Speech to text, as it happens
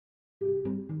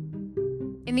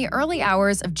In the early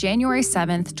hours of January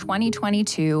 7th,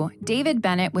 2022, David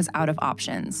Bennett was out of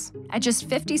options. At just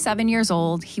 57 years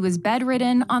old, he was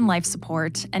bedridden on life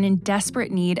support and in desperate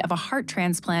need of a heart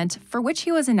transplant for which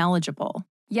he was ineligible.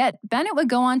 Yet, Bennett would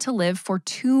go on to live for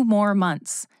 2 more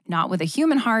months, not with a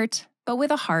human heart, but with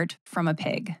a heart from a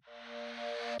pig.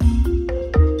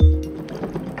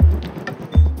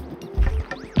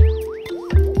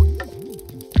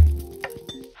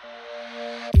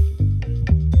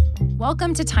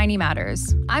 Welcome to Tiny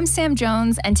Matters. I'm Sam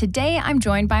Jones, and today I'm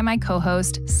joined by my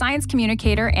co-host, science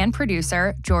communicator and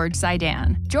producer, George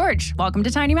Zaidan. George, welcome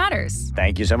to Tiny Matters.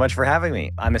 Thank you so much for having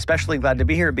me. I'm especially glad to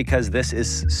be here because this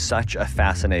is such a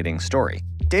fascinating story.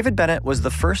 David Bennett was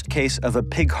the first case of a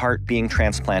pig heart being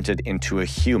transplanted into a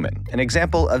human, an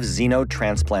example of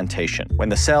xenotransplantation, when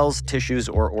the cells, tissues,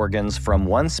 or organs from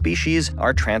one species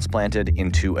are transplanted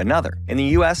into another. In the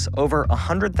U.S., over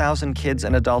 100,000 kids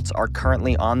and adults are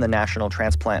currently on the national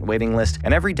transplant waiting list,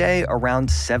 and every day, around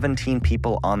 17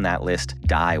 people on that list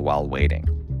die while waiting.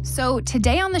 So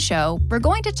today on the show, we're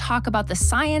going to talk about the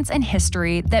science and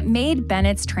history that made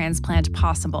Bennett's transplant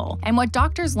possible, and what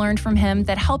doctors learned from him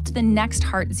that helped the next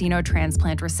heart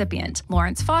xenotransplant recipient,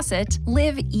 Lawrence Faucette,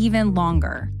 live even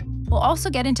longer. We'll also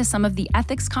get into some of the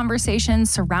ethics conversations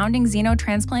surrounding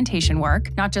xenotransplantation work,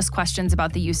 not just questions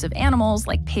about the use of animals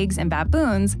like pigs and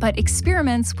baboons, but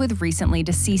experiments with recently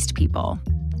deceased people.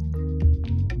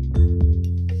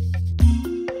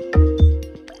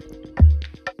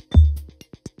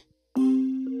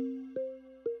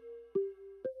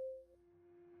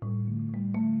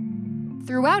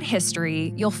 Throughout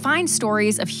history, you'll find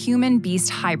stories of human-beast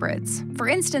hybrids. For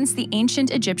instance, the ancient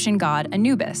Egyptian god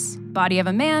Anubis, body of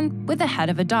a man with the head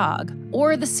of a dog.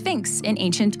 Or the Sphinx in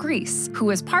ancient Greece, who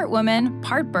was part woman,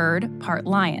 part bird, part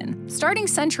lion. Starting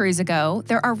centuries ago,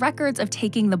 there are records of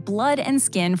taking the blood and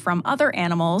skin from other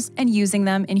animals and using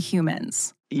them in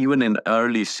humans. Even in the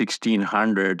early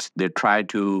 1600s, they tried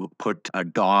to put a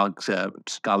dog's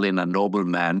skull in a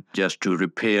nobleman just to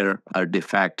repair a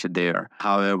defect there.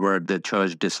 However, the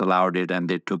church disallowed it and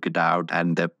they took it out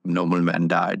and the nobleman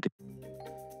died.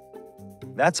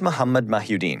 That's Muhammad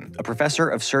Mahiuddin, a professor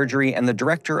of surgery and the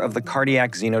director of the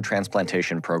cardiac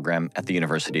xenotransplantation program at the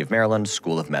University of Maryland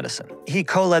School of Medicine. He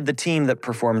co-led the team that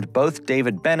performed both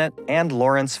David Bennett and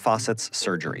Lawrence Faucette's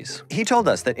surgeries. He told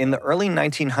us that in the early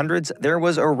 1900s, there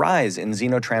was a rise in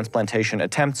xenotransplantation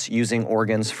attempts using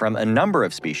organs from a number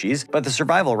of species, but the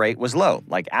survival rate was low,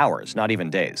 like hours, not even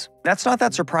days. That's not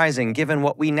that surprising given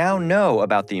what we now know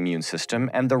about the immune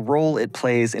system and the role it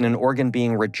plays in an organ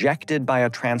being rejected by a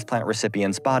transplant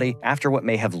recipient's body after what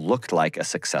may have looked like a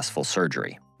successful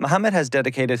surgery. Muhammad has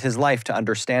dedicated his life to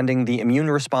understanding the immune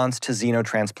response to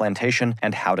xenotransplantation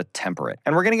and how to temper it.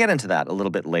 And we're going to get into that a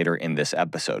little bit later in this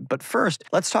episode. But first,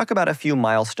 let's talk about a few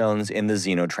milestones in the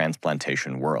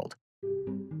xenotransplantation world.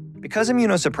 Because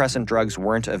immunosuppressant drugs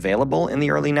weren't available in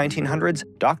the early 1900s,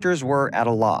 doctors were at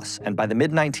a loss, and by the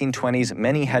mid-1920s,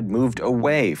 many had moved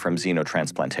away from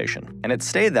xenotransplantation, and it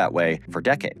stayed that way for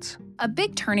decades. A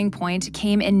big turning point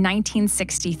came in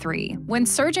 1963, when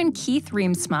surgeon Keith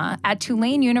Reemsma at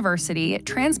Tulane University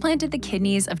transplanted the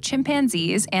kidneys of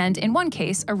chimpanzees and, in one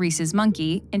case, a rhesus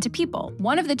monkey, into people.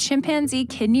 One of the chimpanzee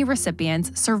kidney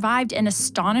recipients survived an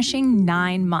astonishing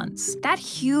 9 months. That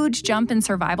huge jump in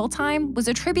survival time was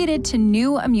attributed to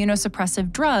new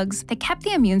immunosuppressive drugs that kept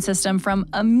the immune system from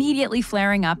immediately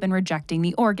flaring up and rejecting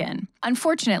the organ.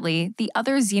 Unfortunately, the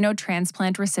other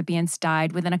xenotransplant recipients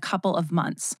died within a couple of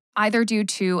months, either due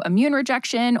to immune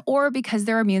rejection or because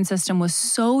their immune system was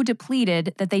so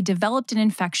depleted that they developed an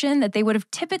infection that they would have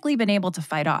typically been able to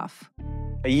fight off.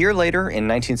 A year later, in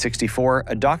 1964,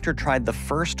 a doctor tried the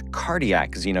first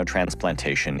cardiac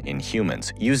xenotransplantation in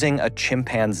humans, using a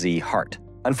chimpanzee heart.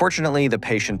 Unfortunately, the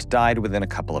patient died within a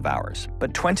couple of hours.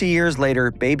 But 20 years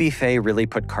later, baby Faye really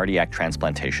put cardiac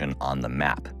transplantation on the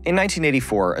map. In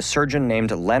 1984, a surgeon named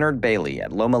Leonard Bailey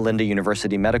at Loma Linda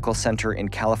University Medical Center in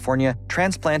California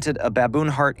transplanted a baboon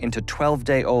heart into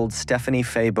 12-day-old Stephanie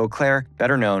Faye Beauclair,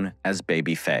 better known as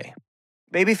baby Faye.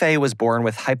 Baby Faye was born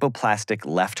with hypoplastic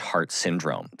left heart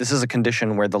syndrome. This is a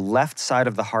condition where the left side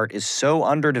of the heart is so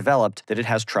underdeveloped that it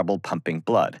has trouble pumping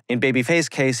blood. In Baby Faye's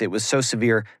case, it was so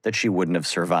severe that she wouldn't have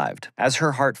survived. As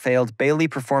her heart failed, Bailey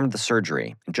performed the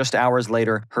surgery, and just hours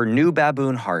later, her new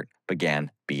baboon heart began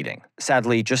beating.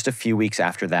 Sadly, just a few weeks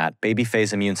after that, baby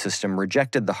Faye's immune system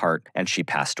rejected the heart and she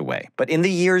passed away. But in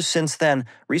the years since then,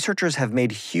 researchers have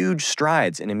made huge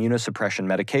strides in immunosuppression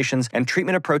medications, and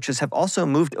treatment approaches have also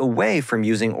moved away from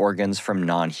using organs from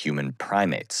non-human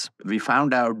primates. We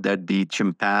found out that the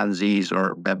chimpanzees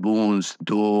or baboons,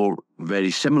 though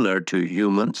very similar to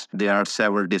humans. There are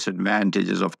several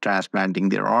disadvantages of transplanting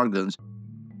their organs.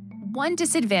 One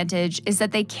disadvantage is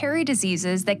that they carry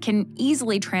diseases that can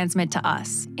easily transmit to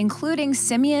us, including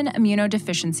simian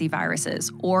immunodeficiency viruses,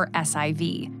 or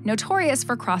SIV, notorious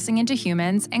for crossing into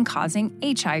humans and causing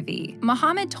HIV.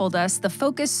 Mohammed told us the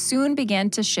focus soon began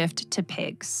to shift to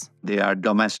pigs. They are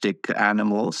domestic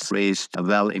animals raised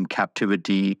well in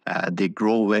captivity. They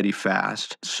grow very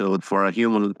fast. So for a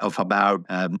human of about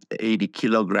 80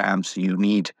 kilograms, you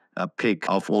need a pig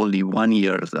of only 1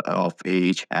 year of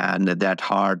age, and that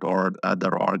heart or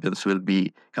other organs will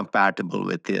be compatible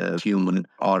with the human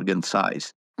organ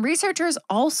size. Researchers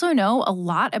also know a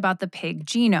lot about the pig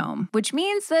genome, which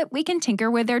means that we can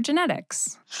tinker with their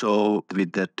genetics. So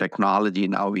with the technology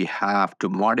now, we have to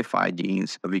modify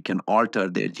genes. We can alter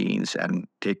their genes and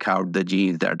take out the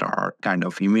genes that are kind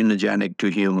of immunogenic to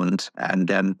humans and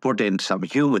then put in some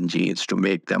human genes to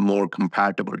make them more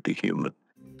compatible to humans.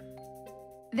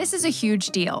 This is a huge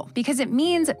deal because it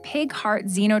means pig heart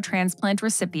xenotransplant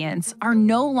recipients are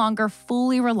no longer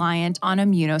fully reliant on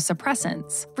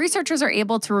immunosuppressants. Researchers are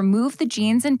able to remove the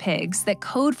genes in pigs that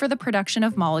code for the production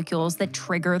of molecules that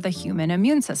trigger the human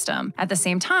immune system. At the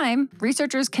same time,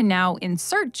 researchers can now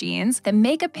insert genes that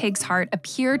make a pig's heart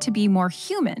appear to be more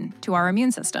human to our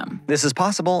immune system. This is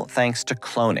possible thanks to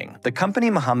cloning. The company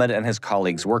Mohammed and his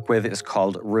colleagues work with is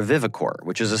called Revivicor,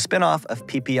 which is a spin-off of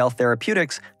PPL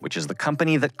Therapeutics, which is the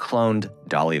company that cloned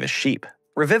Dolly the sheep.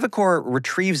 Revivicor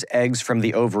retrieves eggs from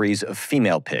the ovaries of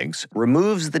female pigs,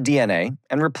 removes the DNA,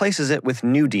 and replaces it with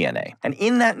new DNA. And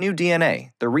in that new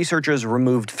DNA, the researchers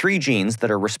removed 3 genes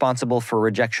that are responsible for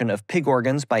rejection of pig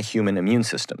organs by human immune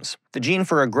systems. The gene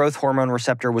for a growth hormone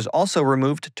receptor was also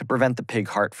removed to prevent the pig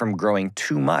heart from growing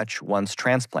too much once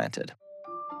transplanted.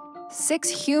 6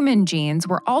 human genes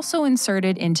were also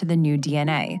inserted into the new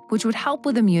DNA, which would help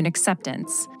with immune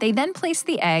acceptance. They then placed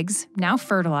the eggs, now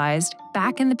fertilized,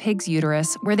 back in the pig's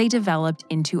uterus where they developed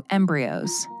into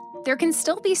embryos. There can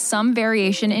still be some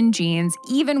variation in genes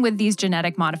even with these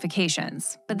genetic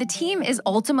modifications, but the team is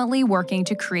ultimately working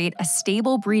to create a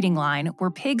stable breeding line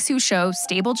where pigs who show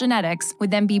stable genetics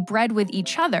would then be bred with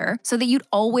each other so that you'd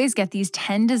always get these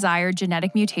 10 desired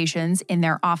genetic mutations in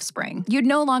their offspring. You'd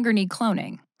no longer need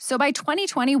cloning. So by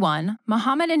 2021,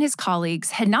 Mohammed and his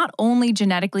colleagues had not only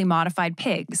genetically modified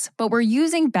pigs, but were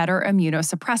using better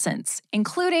immunosuppressants,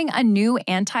 including a new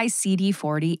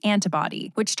anti-CD40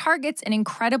 antibody, which targets an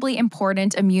incredibly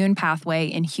important immune pathway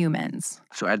in humans.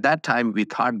 So at that time, we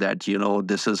thought that,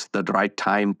 this is the right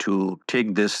time to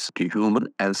take this to human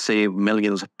and save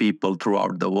millions of people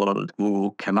throughout the world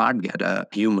who cannot get a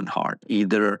human heart,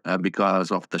 either because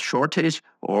of the shortage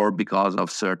or because of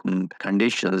certain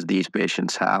conditions these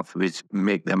patients have, which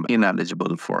make them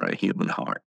ineligible for a human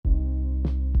heart.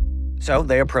 So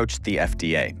they approached the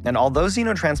FDA, and although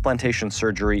xenotransplantation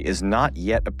surgery is not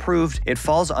yet approved, it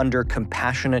falls under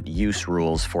compassionate use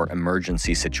rules for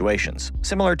emergency situations,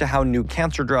 similar to how new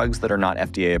cancer drugs that are not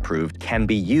FDA approved can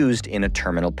be used in a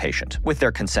terminal patient, with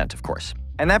their consent, of course.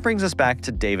 And that brings us back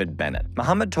to David Bennett.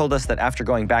 Mohammed told us that after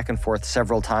going back and forth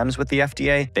several times with the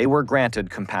FDA, they were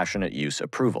granted compassionate use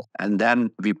approval. And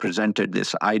then we presented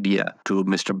this idea to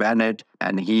Mr. Bennett,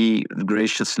 and he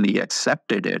graciously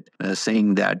accepted it,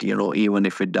 saying that, even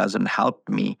if it doesn't help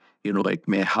me, it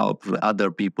may help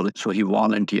other people. So he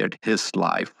volunteered his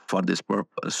life for this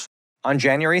purpose. On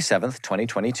January 7th,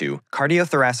 2022,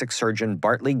 cardiothoracic surgeon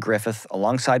Bartley Griffith,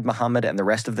 alongside Mohammed and the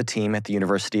rest of the team at the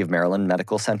University of Maryland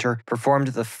Medical Center, performed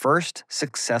the first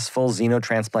successful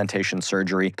xenotransplantation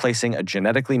surgery, placing a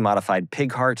genetically modified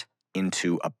pig heart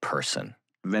into a person.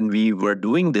 When we were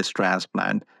doing this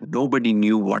transplant, nobody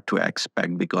knew what to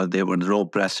expect because there were no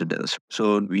precedents.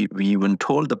 So we even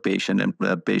told the patient, and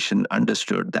the patient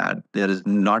understood that there is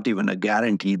not even a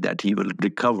guarantee that he will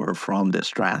recover from this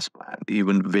transplant,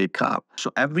 even wake up.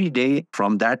 So every day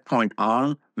from that point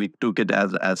on, we took it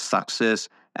as success,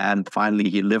 and finally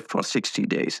he lived for 60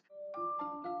 days.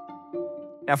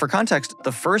 Now, for context,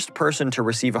 the first person to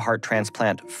receive a heart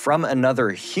transplant from another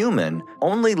human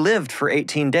only lived for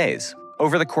 18 days.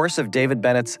 Over the course of David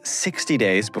Bennett's 60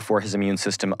 days before his immune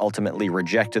system ultimately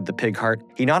rejected the pig heart,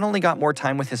 he not only got more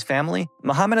time with his family,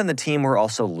 Mohammed and the team were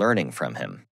also learning from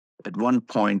him. At one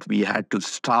point, we had to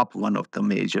stop one of the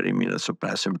major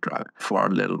immunosuppressive drugs for a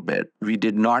little bit. We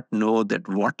did not know that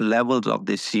what levels of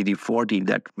this CD40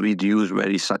 that we use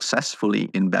very successfully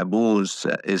in baboons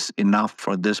is enough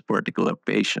for this particular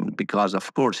patient because,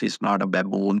 of course, he's not a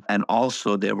baboon. And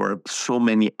also, there were so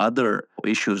many other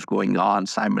issues going on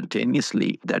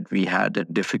simultaneously that we had a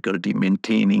difficulty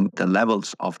maintaining the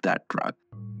levels of that drug.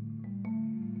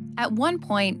 At one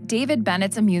point, David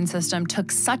Bennett's immune system took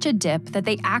such a dip that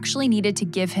they actually needed to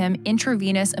give him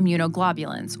intravenous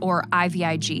immunoglobulins, or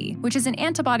IVIG, which is an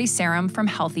antibody serum from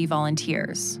healthy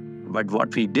volunteers. But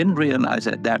what we didn't realize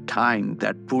at that time,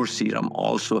 that poor serum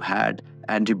also had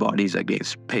antibodies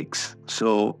against pigs.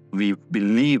 So we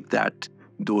believe that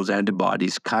those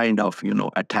antibodies kind of,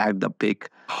 attacked the pig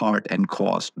heart and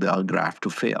caused the graft to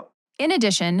fail. In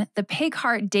addition, the pig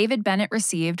heart David Bennett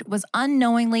received was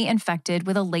unknowingly infected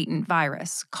with a latent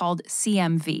virus called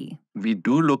CMV. We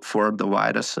do look for the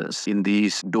viruses in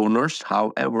these donors.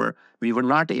 However, we were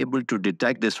not able to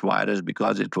detect this virus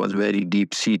because it was very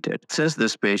deep-seated. Since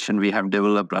this patient, we have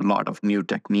developed a lot of new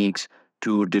techniques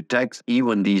to detect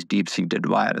even these deep-seated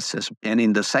viruses. And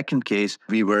in the second case,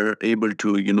 we were able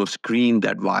to, screen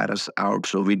that virus out,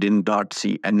 so we did not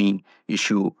see any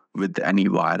issue with any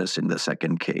virus in the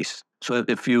second case. So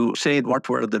if you say what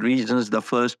were the reasons the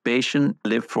first patient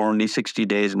lived for only 60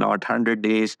 days, not 100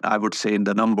 days, I would say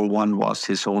the number one was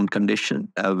his own condition,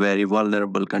 a very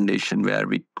vulnerable condition where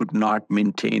we could not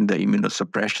maintain the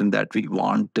immunosuppression that we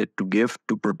wanted to give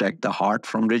to protect the heart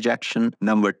from rejection.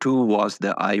 Number two was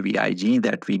the IVIG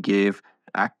that we gave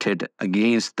acted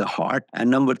against the heart. And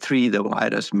number three, the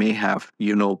virus may have,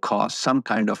 caused some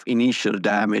kind of initial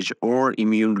damage or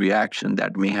immune reaction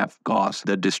that may have caused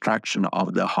the destruction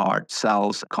of the heart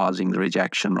cells, causing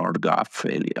rejection or graft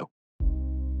failure.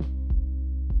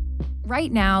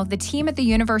 Right now, the team at the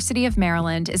University of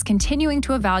Maryland is continuing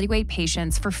to evaluate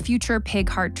patients for future pig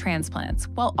heart transplants,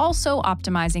 while also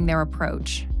optimizing their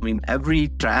approach. Every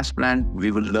transplant,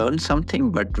 we will learn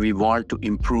something, but we want to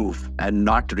improve and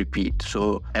not repeat.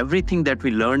 So everything that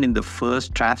we learned in the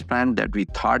first transplant that we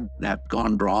thought had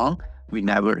gone wrong, we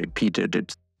never repeated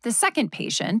it. The second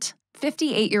patient,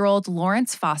 58-year-old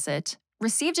Lawrence Faucette,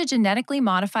 received a genetically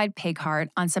modified pig heart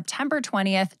on September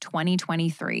 20th,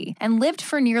 2023, and lived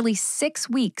for nearly 6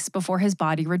 weeks before his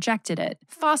body rejected it.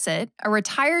 Faucette, a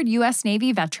retired U.S.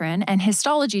 Navy veteran and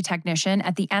histology technician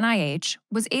at the NIH,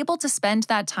 was able to spend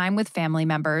that time with family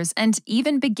members and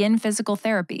even begin physical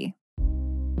therapy.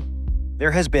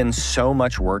 There has been so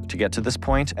much work to get to this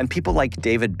point, and people like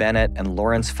David Bennett and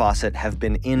Lawrence Faucette have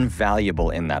been invaluable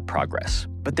in that progress.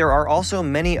 But there are also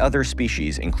many other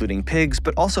species, including pigs,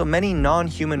 but also many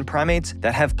non-human primates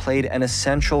that have played an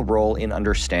essential role in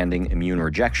understanding immune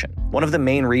rejection. One of the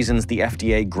main reasons the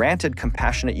FDA granted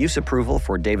compassionate use approval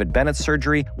for David Bennett's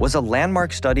surgery was a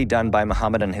landmark study done by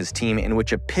Muhammad and his team in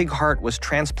which a pig heart was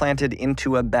transplanted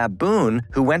into a baboon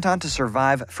who went on to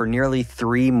survive for nearly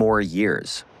 3 more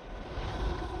years.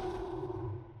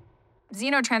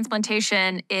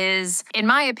 Xenotransplantation is, in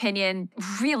my opinion,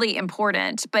 really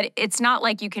important, but it's not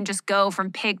like you can just go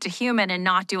from pig to human and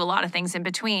not do a lot of things in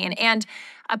between. And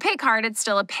a pig heart, it's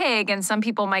still a pig, and some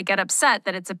people might get upset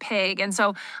that it's a pig. And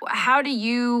so how do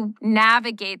you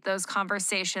navigate those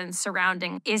conversations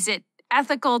surrounding, is it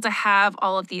ethical to have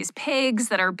all of these pigs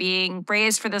that are being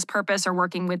raised for this purpose or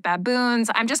working with baboons?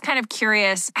 I'm just kind of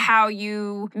curious how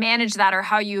you manage that or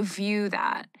how you view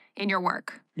that in your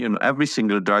work. Every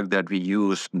single drug that we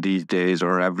use these days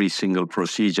or every single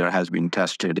procedure has been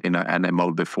tested in an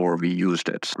animal before we used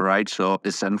it, right? So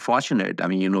it's unfortunate.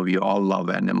 We all love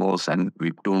animals and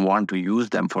we don't want to use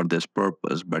them for this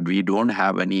purpose, but we don't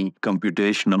have any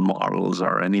computational models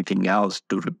or anything else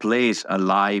to replace a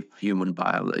live human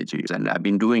biology. And I've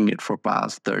been doing it for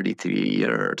past 33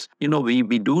 years.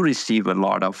 We do receive a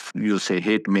lot of,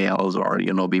 hate mails or,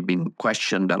 we've been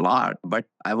questioned a lot, but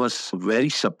I was very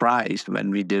surprised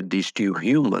when we did these 2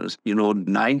 humans.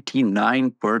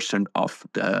 99% of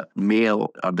the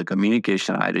mail or the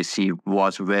communication I received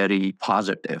was very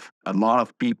positive. A lot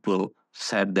of people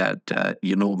said that,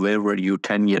 where were you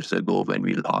 10 years ago when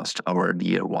we lost our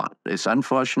dear one? It's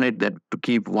unfortunate that to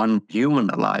keep one human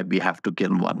alive, we have to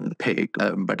kill one pig.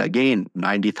 But again,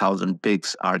 90,000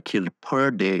 pigs are killed per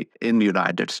day in the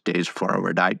United States for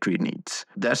our dietary needs.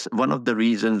 That's one of the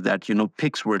reasons that,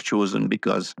 pigs were chosen,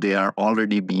 because they are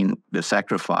already being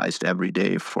sacrificed every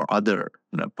day for other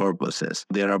purposes.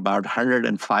 There are about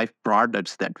 105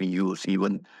 products that we use.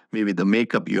 Even maybe the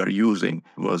makeup you are using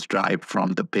was derived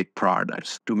from the pig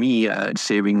products. To me,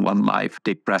 saving one life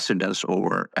take precedence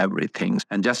over everything.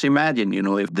 And just imagine,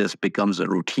 if this becomes a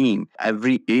routine,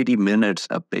 every 80 minutes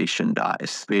a patient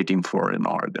dies waiting for an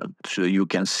organ. So you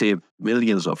can save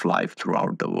millions of lives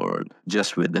throughout the world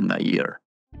just within a year.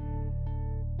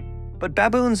 But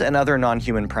baboons and other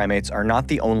non-human primates are not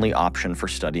the only option for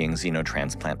studying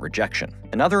xenotransplant rejection.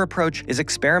 Another approach is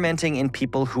experimenting in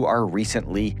people who are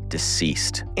recently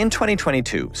deceased. In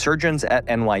 2022, surgeons at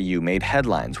NYU made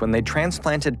headlines when they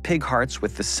transplanted pig hearts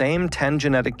with the same 10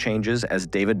 genetic changes as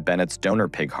David Bennett's donor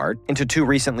pig heart into 2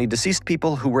 recently deceased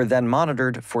people who were then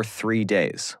monitored for 3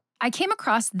 days. I came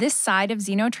across this side of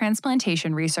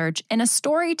xenotransplantation research in a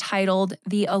story titled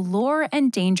The Allure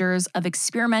and Dangers of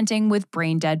Experimenting with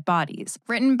Brain-Dead Bodies,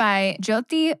 written by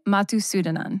Jyoti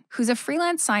Madhusudanan, who's a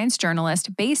freelance science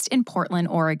journalist based in Portland,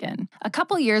 Oregon. A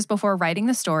couple years before writing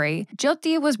the story,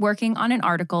 Jyoti was working on an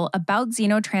article about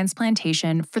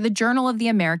xenotransplantation for the Journal of the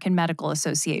American Medical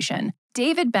Association.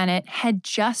 David Bennett had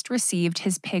just received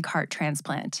his pig heart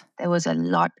transplant. There was a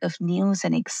lot of news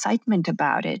and excitement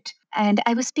about it. And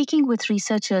I was speaking with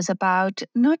researchers about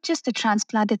not just the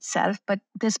transplant itself, but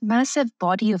this massive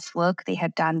body of work they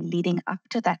had done leading up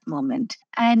to that moment.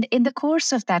 And in the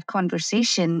course of that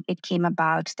conversation, it came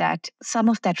about that some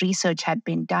of that research had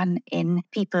been done in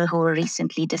people who were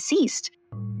recently deceased.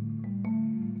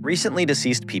 Recently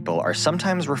deceased people are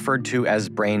sometimes referred to as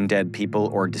brain-dead people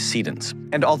or decedents.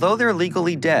 And although they're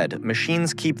legally dead,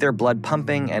 machines keep their blood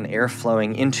pumping and air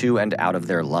flowing into and out of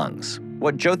their lungs.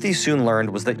 What Jyoti soon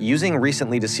learned was that using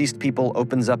recently deceased people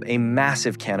opens up a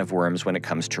massive can of worms when it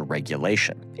comes to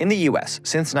regulation. In the US,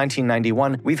 since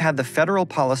 1991, we've had the Federal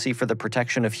Policy for the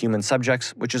Protection of Human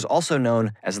Subjects, which is also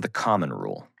known as the Common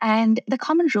Rule. And the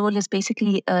Common Rule is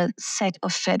basically a set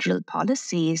of federal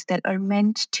policies that are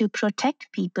meant to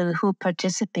protect people who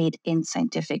participate in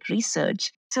scientific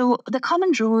research. So the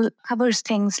Common Rule covers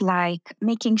things like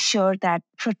making sure that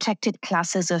protected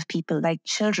classes of people like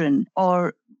children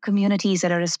or communities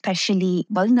that are especially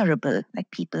vulnerable, like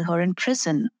people who are in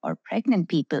prison or pregnant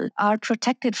people, are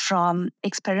protected from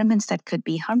experiments that could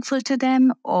be harmful to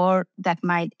them or that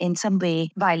might in some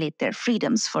way violate their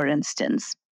freedoms, for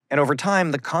instance. And over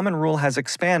time, the Common Rule has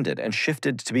expanded and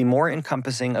shifted to be more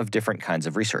encompassing of different kinds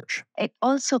of research. It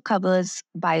also covers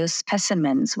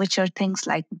biospecimens, which are things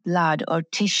like blood or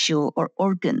tissue or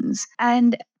organs.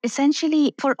 And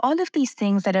essentially, for all of these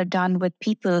things that are done with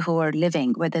people who are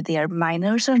living, whether they are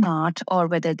minors or not, or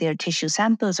whether they're tissue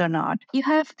samples or not, you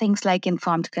have things like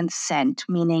informed consent,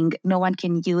 meaning no one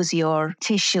can use your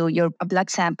tissue, a blood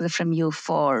sample from you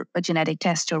for a genetic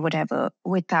test or whatever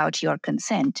without your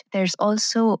consent. There's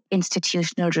also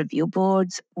institutional review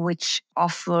boards, which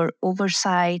offer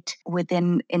oversight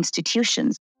within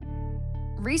institutions.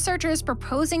 Researchers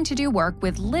proposing to do work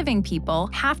with living people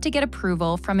have to get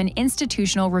approval from an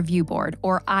institutional review board,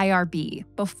 or IRB,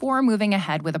 before moving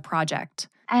ahead with a project.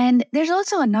 And there's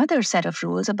also another set of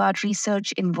rules about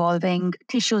research involving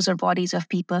tissues or bodies of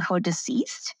people who are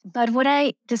deceased. But what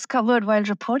I discovered while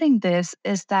reporting this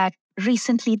is that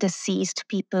recently deceased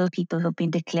people who've been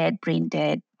declared brain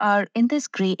dead, are in this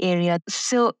gray area.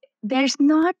 So there's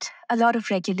not a lot of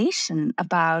regulation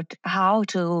about how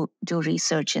to do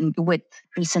research with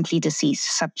recently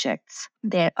deceased subjects.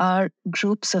 There are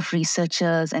groups of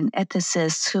researchers and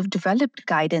ethicists who've developed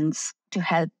guidance to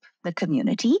help the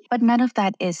community, but none of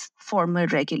that is formal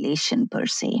regulation per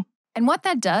se. And what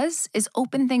that does is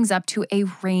open things up to a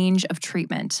range of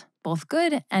treatment, both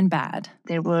good and bad.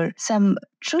 There were some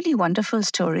truly wonderful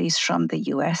stories from the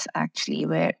US, actually,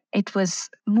 where it was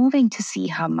moving to see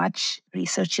how much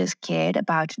researchers cared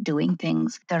about doing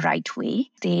things the right way.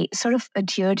 They sort of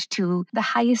adhered to the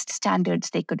highest standards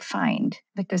they could find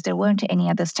because there weren't any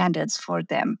other standards for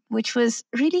them, which was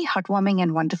really heartwarming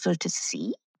and wonderful to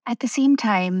see. At the same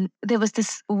time, there was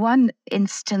this one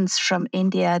instance from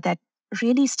India that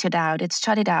really stood out. It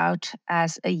started out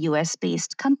as a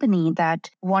US-based company that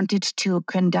wanted to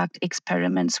conduct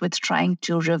experiments with trying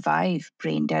to revive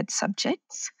brain-dead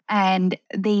subjects. And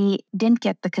they didn't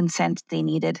get the consent they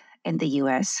needed in the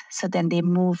US. So then they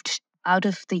moved out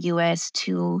of the US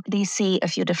to, they say, a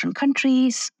few different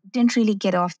countries, didn't really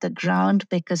get off the ground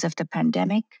because of the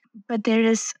pandemic. But there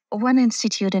is one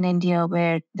institute in India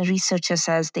where the researcher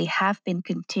says they have been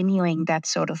continuing that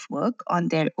sort of work on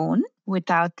their own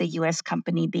without the US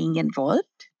company being involved.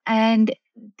 And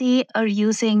they are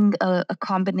using a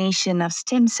combination of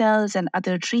stem cells and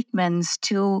other treatments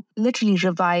to literally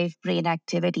revive brain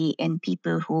activity in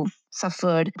people who've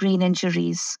suffered brain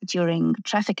injuries during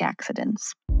traffic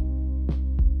accidents.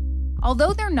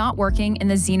 Although they're not working in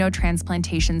the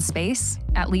xenotransplantation space,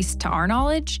 at least to our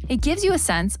knowledge, it gives you a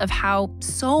sense of how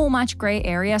so much gray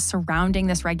area surrounding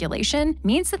this regulation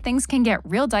means that things can get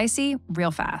real dicey real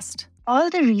fast.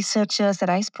 All the researchers that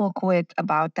I spoke with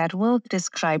about that work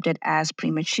described it as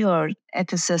premature.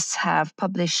 Ethicists have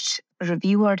published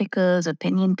review articles,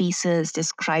 opinion pieces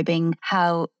describing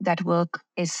how that work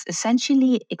is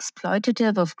essentially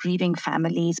exploitative of grieving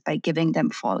families by giving them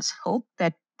false hope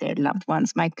that their loved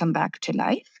ones might come back to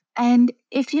life. And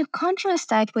if you contrast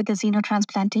that with the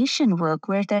xenotransplantation work,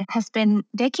 where there has been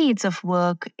decades of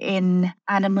work in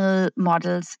animal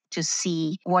models to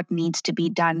see what needs to be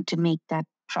done to make that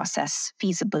process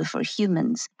feasible for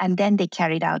humans. And then they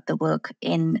carried out the work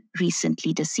in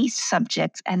recently deceased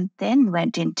subjects and then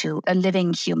went into a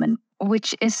living human,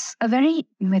 which is a very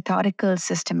methodical,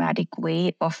 systematic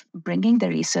way of bringing the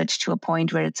research to a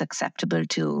point where it's acceptable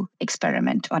to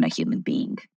experiment on a human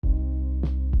being.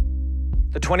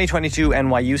 The 2022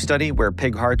 NYU study, where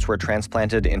pig hearts were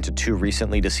transplanted into 2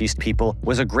 recently deceased people,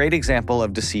 was a great example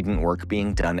of decedent work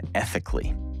being done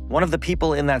ethically. One of the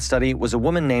people in that study was a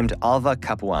woman named Alva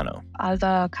Capuano.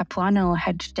 Alva Capuano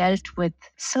had dealt with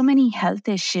so many health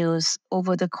issues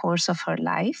over the course of her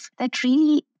life that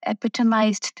really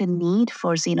epitomized the need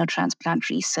for xenotransplant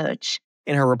research.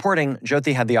 In her reporting,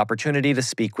 Jyoti had the opportunity to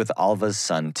speak with Alva's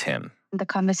son, Tim. The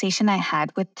conversation I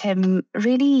had with Tim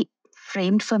really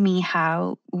framed for me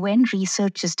how, when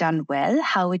research is done well,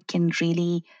 how it can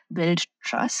really build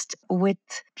trust with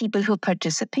people who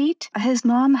participate. His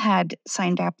mom had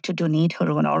signed up to donate her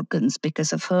own organs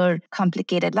because of her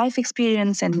complicated life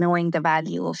experience and knowing the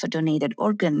value of a donated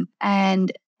organ.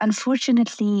 And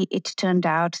unfortunately, it turned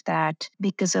out that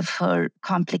because of her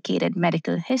complicated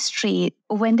medical history,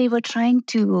 when they were trying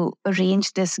to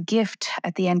arrange this gift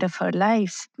at the end of her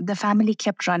life, the family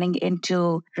kept running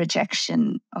into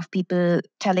rejection of people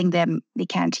telling them they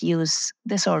can't use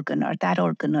this organ or that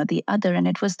organ or the other. And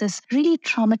it was this really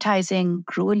traumatizing,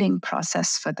 grueling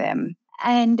process for them.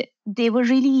 And they were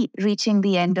really reaching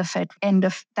the end of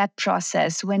that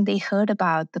process when they heard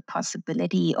about the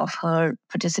possibility of her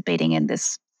participating in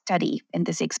this study, in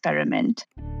this experiment.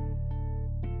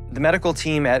 The medical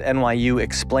team at NYU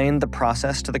explained the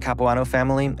process to the Capuano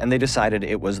family, and they decided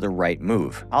it was the right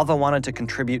move. Alva wanted to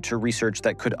contribute to research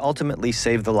that could ultimately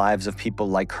save the lives of people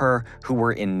like her who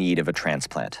were in need of a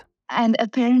transplant. And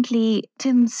apparently,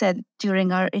 Tim said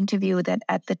during our interview that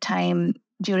at the time,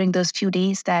 during those few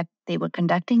days that they were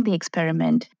conducting the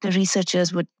experiment, the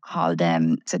researchers would call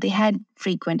them. So they had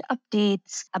frequent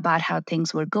updates about how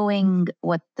things were going,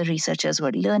 what the researchers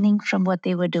were learning from what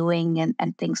they were doing,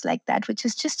 and things like that, which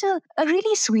is just a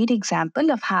really sweet example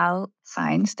of how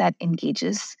science that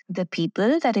engages the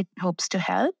people that it hopes to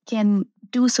help can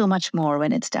do so much more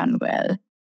when it's done well.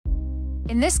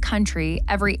 In this country,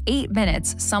 every 8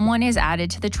 minutes, someone is added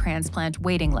to the transplant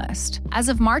waiting list. As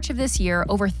of March of this year,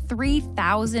 over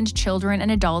 3,000 children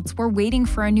and adults were waiting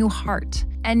for a new heart.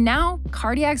 And now,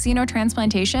 cardiac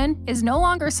xenotransplantation is no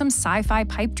longer some sci-fi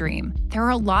pipe dream. There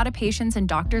are a lot of patients and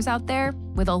doctors out there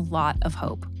with a lot of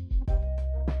hope.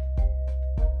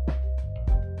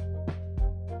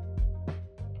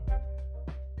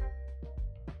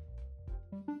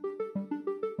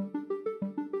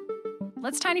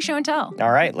 Let's tiny show and tell.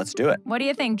 All right, let's do it. What do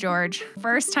you think, George?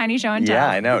 First tiny show and tell. Yeah,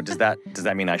 I know. Does that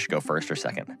mean I should go first or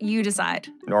second? You decide.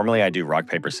 Normally I do rock,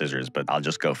 paper, scissors, but I'll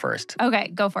just go first. Okay,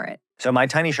 go for it. So my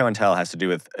tiny show and tell has to do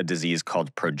with a disease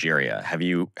called progeria. Have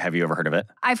you ever heard of it?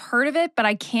 I've heard of it, but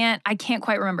I can't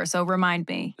quite remember, so remind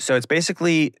me. So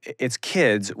it's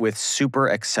kids with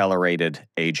super accelerated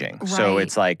aging. Right. So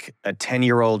it's like a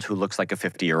 10-year-old who looks like a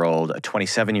 50-year-old, a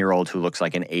 27-year-old who looks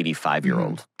like an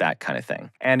 85-year-old, that kind of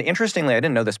thing. And interestingly, I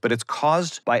didn't know this, but it's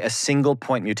caused by a single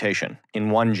point mutation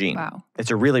in one gene. Wow. It's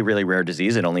a really, really rare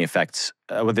disease. It only affects,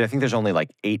 I think there's only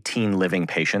like 18 living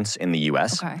patients in the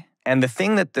US. Okay. And the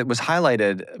thing that was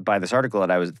highlighted by this article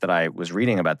that I was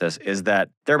reading about this is that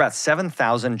there are about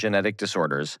 7,000 genetic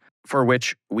disorders for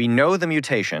which we know the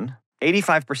mutation.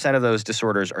 85% of those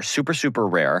disorders are super, super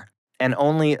rare, and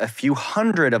only a few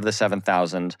hundred of the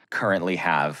 7,000 currently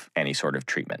have any sort of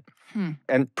treatment.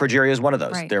 And progeria is one of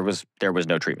those. Right. There was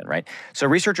no treatment, right? So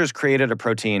researchers created a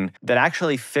protein that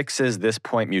actually fixes this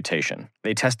point mutation.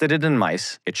 They tested it in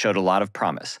mice. It showed a lot of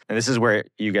promise. And this is where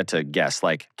you get to guess.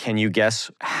 Like, can you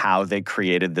guess how they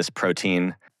created this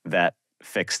protein that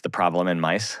fixed the problem in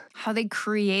mice? How they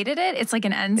created it? It's like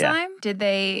an enzyme? Yeah. Did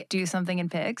they do something in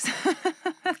pigs?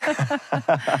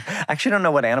 I actually don't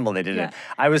know what animal they did it.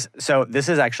 So this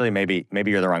is actually maybe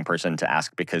you're the wrong person to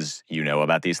ask because you know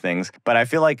about these things. But I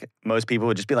feel like most people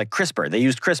would just be like CRISPR. They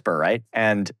used CRISPR, right?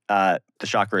 And the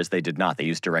shocker is they did not. They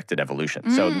used directed evolution.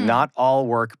 So not all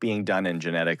work being done in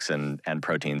genetics and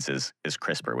proteins is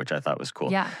CRISPR, which I thought was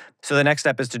cool. Yeah. So the next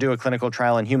step is to do a clinical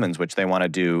trial in humans, which they want to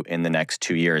do in the next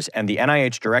 2 years. And the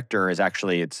NIH director is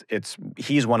actually,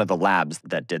 he's one of the labs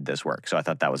that did this work. So I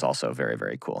thought that was also very,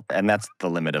 very cool. And that's the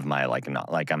limit limit of my,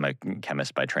 not I'm a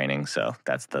chemist by training, so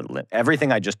that's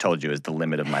everything I just told you is the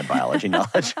limit of my biology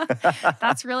knowledge.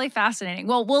 That's really fascinating.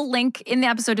 Well, we'll link in the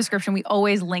episode description. We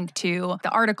always link to the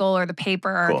article or the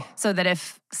paper so that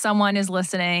if someone is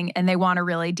listening and they want to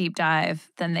really deep dive,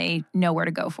 then they know where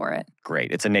to go for it.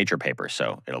 Great. It's a Nature paper,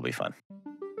 so it'll be fun.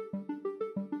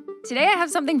 Today, I have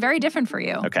something very different for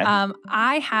you. Okay.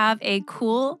 I have a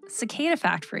cool cicada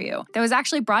fact for you that was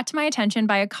actually brought to my attention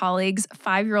by a colleague's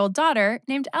 5-year-old daughter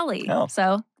named Ellie. Oh.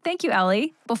 So thank you,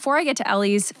 Ellie. Before I get to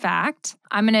Ellie's fact,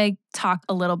 I'm going to talk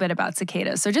a little bit about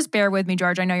cicadas. So just bear with me,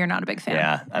 George. I know you're not a big fan.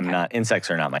 Yeah, I'm not.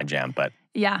 Insects are not my jam, but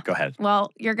yeah. Go ahead.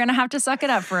 Well, you're going to have to suck it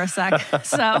up for a sec.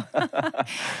 So, all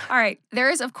right. There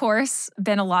has, of course,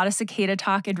 been a lot of cicada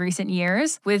talk in recent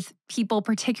years, with people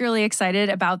particularly excited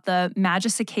about the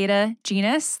Magicicada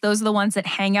genus. Those are the ones that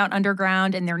hang out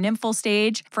underground in their nymphal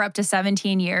stage for up to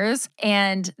 17 years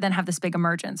and then have this big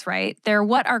emergence, right? They're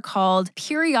what are called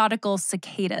periodical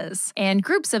cicadas, and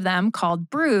groups of them called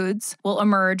broods will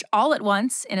emerge all at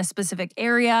once in a specific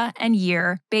area and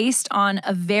year based on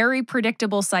a very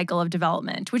predictable cycle of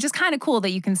development, which is kind of cool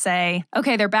that you can say,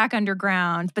 okay, they're back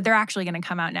underground, but they're actually going to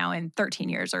come out now in 13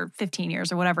 years or 15 years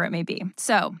or whatever it may be.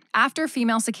 So after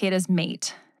female cicadas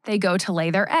mate, they go to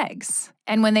lay their eggs.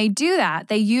 And when they do that,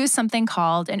 they use something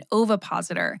called an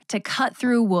ovipositor to cut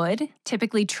through wood,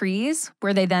 typically trees,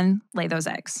 where they then lay those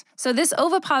eggs. So this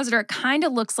ovipositor kind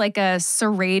of looks like a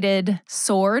serrated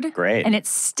sword. Great. And it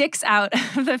sticks out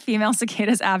of the female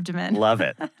cicada's abdomen. Love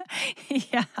it.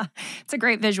 Yeah, it's a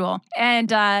great visual. And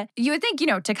you would think,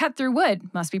 to cut through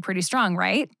wood must be pretty strong,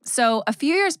 right? So a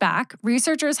few years back,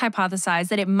 researchers hypothesized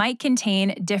that it might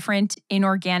contain different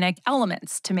inorganic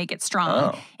elements to make it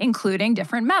strong, including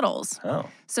different metals. Oh.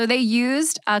 So they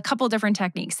used a couple different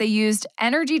techniques. They used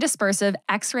energy dispersive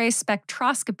X-ray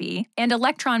spectroscopy and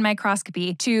electron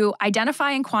microscopy to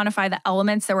identify and quantify the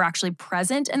elements that were actually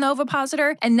present in the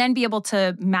ovipositor and then be able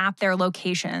to map their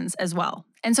locations as well.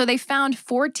 And so they found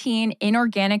 14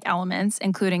 inorganic elements,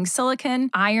 including silicon,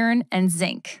 iron, and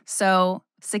zinc. So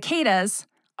cicadas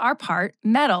are part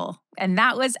metal. And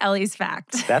that was Ellie's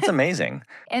fact. That's amazing.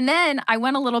 And then I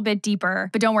went a little bit deeper,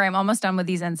 but don't worry, I'm almost done with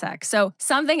these insects. So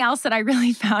something else that I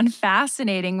really found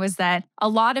fascinating was that a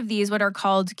lot of these, what are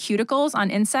called cuticles on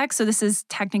insects, so this is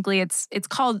technically, it's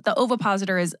called, the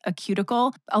ovipositor is a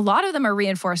cuticle. A lot of them are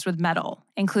reinforced with metal,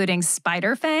 including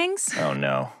spider fangs. Oh,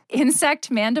 no.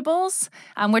 Insect mandibles,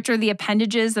 which are the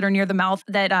appendages that are near the mouth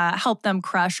that help them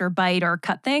crush or bite or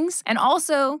cut things. And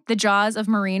also the jaws of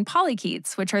marine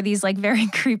polychaetes, which are these very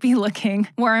creepy looking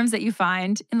worms that you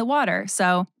find in the water.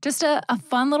 So just a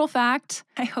fun little fact.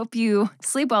 I hope you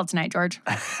sleep well tonight, George.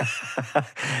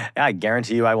 I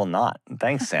guarantee you I will not.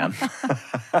 Thanks, Sam.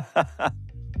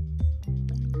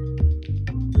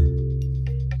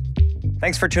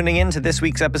 Thanks for tuning in to this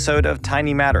week's episode of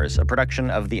Tiny Matters, a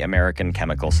production of the American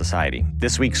Chemical Society.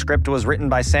 This week's script was written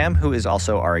by Sam, who is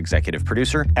also our executive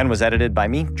producer, and was edited by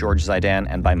me, George Zaidan,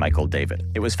 and by Michael David.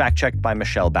 It was fact-checked by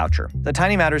Michelle Boucher. The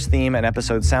Tiny Matters theme and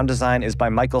episode sound design is by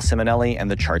Michael Simonelli and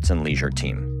the Charts and Leisure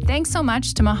team. Thanks so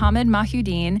much to Mohammed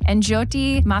Mahuddin and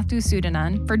Jyoti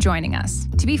Mathusudanan for joining us.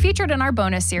 To be featured in our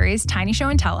bonus series, Tiny Show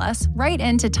and Tell Us, write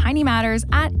into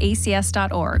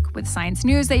tinymatters@acs.org with science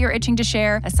news that you're itching to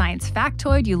share, a science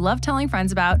factoid you love telling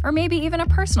friends about, or maybe even a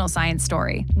personal science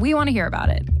story. We want to hear about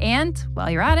it. And while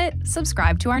you're at it,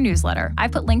 subscribe to our newsletter. I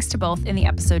put links to both in the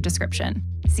episode description.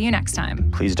 See you next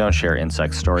time. Please don't share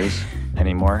insect stories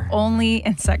anymore. Only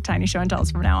insect Tiny Show and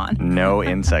Tells from now on. No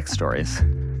insect stories.